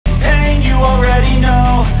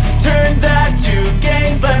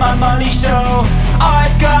show.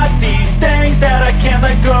 I've got these things that I can't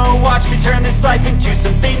let go. Watch me turn this life into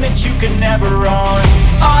something that you could never own.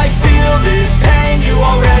 I feel this pain, you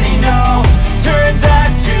already know. Turn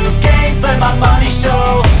that to gains, let my money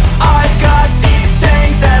show. I've got these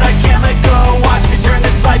things that I can't let go. Watch me turn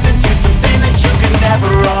this life into something that you could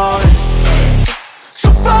never own.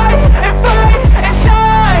 So fight and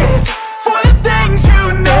die for the things you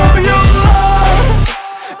know you love.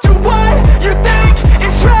 Do what you think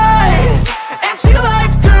is right and see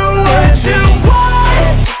life do what you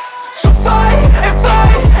want. So fight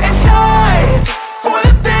and die for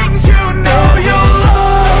the things you know you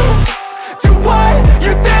love. Do what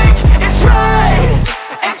you think is right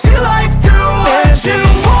and see life do what you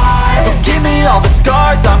want. So give me all the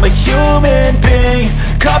scars, I'm a human being.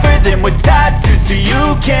 Cover them with tattoos so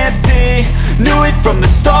you can't see. Knew it from the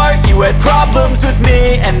start, you had problems with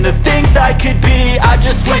me and the things I could be, I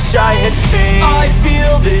just wish I had seen. I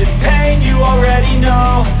feel this pain, you already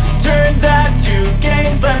know. Turn that to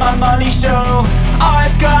gains, let my money show.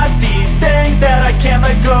 I've got these things that I can't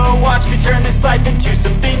let go. Watch me turn this life into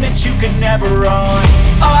something that you could never own.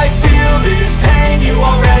 I feel this pain, you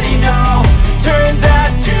already know. Turn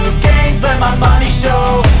that to gains, let my money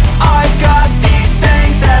show. I've got these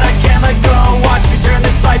things that I can't let go. Watch me turn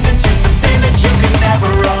this life into something that you could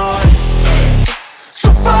never own.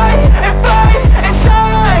 So fight and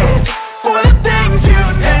die for the things you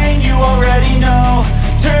pain, you already know.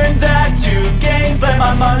 Turn that to gains, let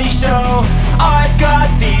my money show. I've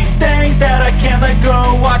got these things that I can't let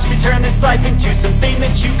go. Watch me turn this life into something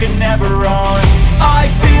that you could never own.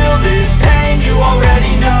 I feel this pain, you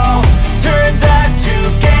already know. Turn that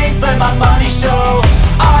to gains, let my money show.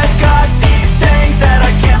 I've got these things that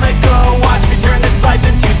I can't let go. Watch me turn this life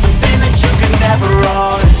into something that you could never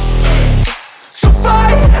own. So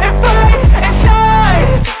fight and die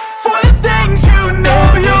for the things you know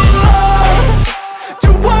you love.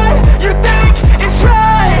 Do what you think is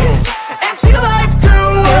right and see life do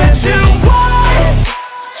what you want.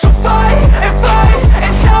 So fight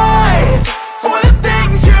and die for the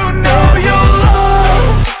things you know you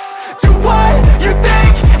love. Do what you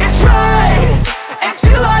think is right and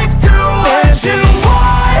see life do what you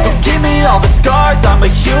want. So give me all the scars, I'm a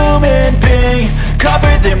human being.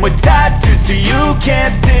 Cover them with tattoos so you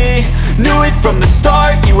can't see. Knew it from the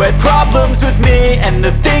start, you had problems with me and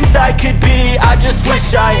the things I could be, I just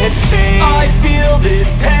wish I had seen. I feel this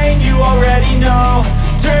pain, you already know.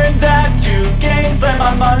 Turn that to gains, let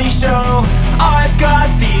my money show. I've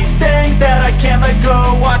got these things that I can't let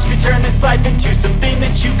go. Watch me turn this life into something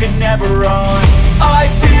that you could never own. I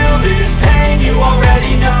feel this pain, you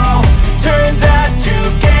already know. Turn that to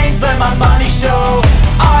gains, let my money show.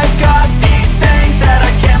 I've got these things that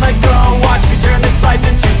I can't let go. Watch me turn this life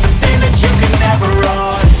into